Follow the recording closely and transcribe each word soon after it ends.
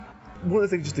One of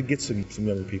the things just to get some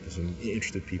younger people, some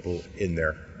interested people in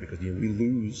there, because we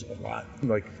lose a lot.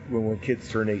 Like when kids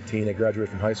turn 18, they graduate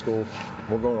from high school,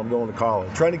 I'm going to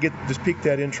college. Trying to just pique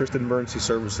that interest in emergency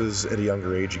services at a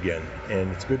younger age again,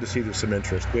 and it's good to see there's some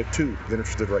interest. We have 2 that are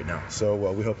interested right now, so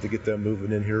we hope to get them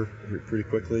moving in here pretty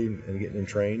quickly and getting them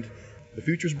trained. The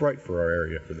future's bright for our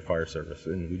area, for the fire service,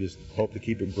 and we just hope to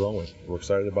keep it growing. We're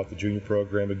excited about the junior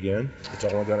program again. It's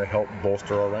all going to help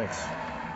bolster our ranks.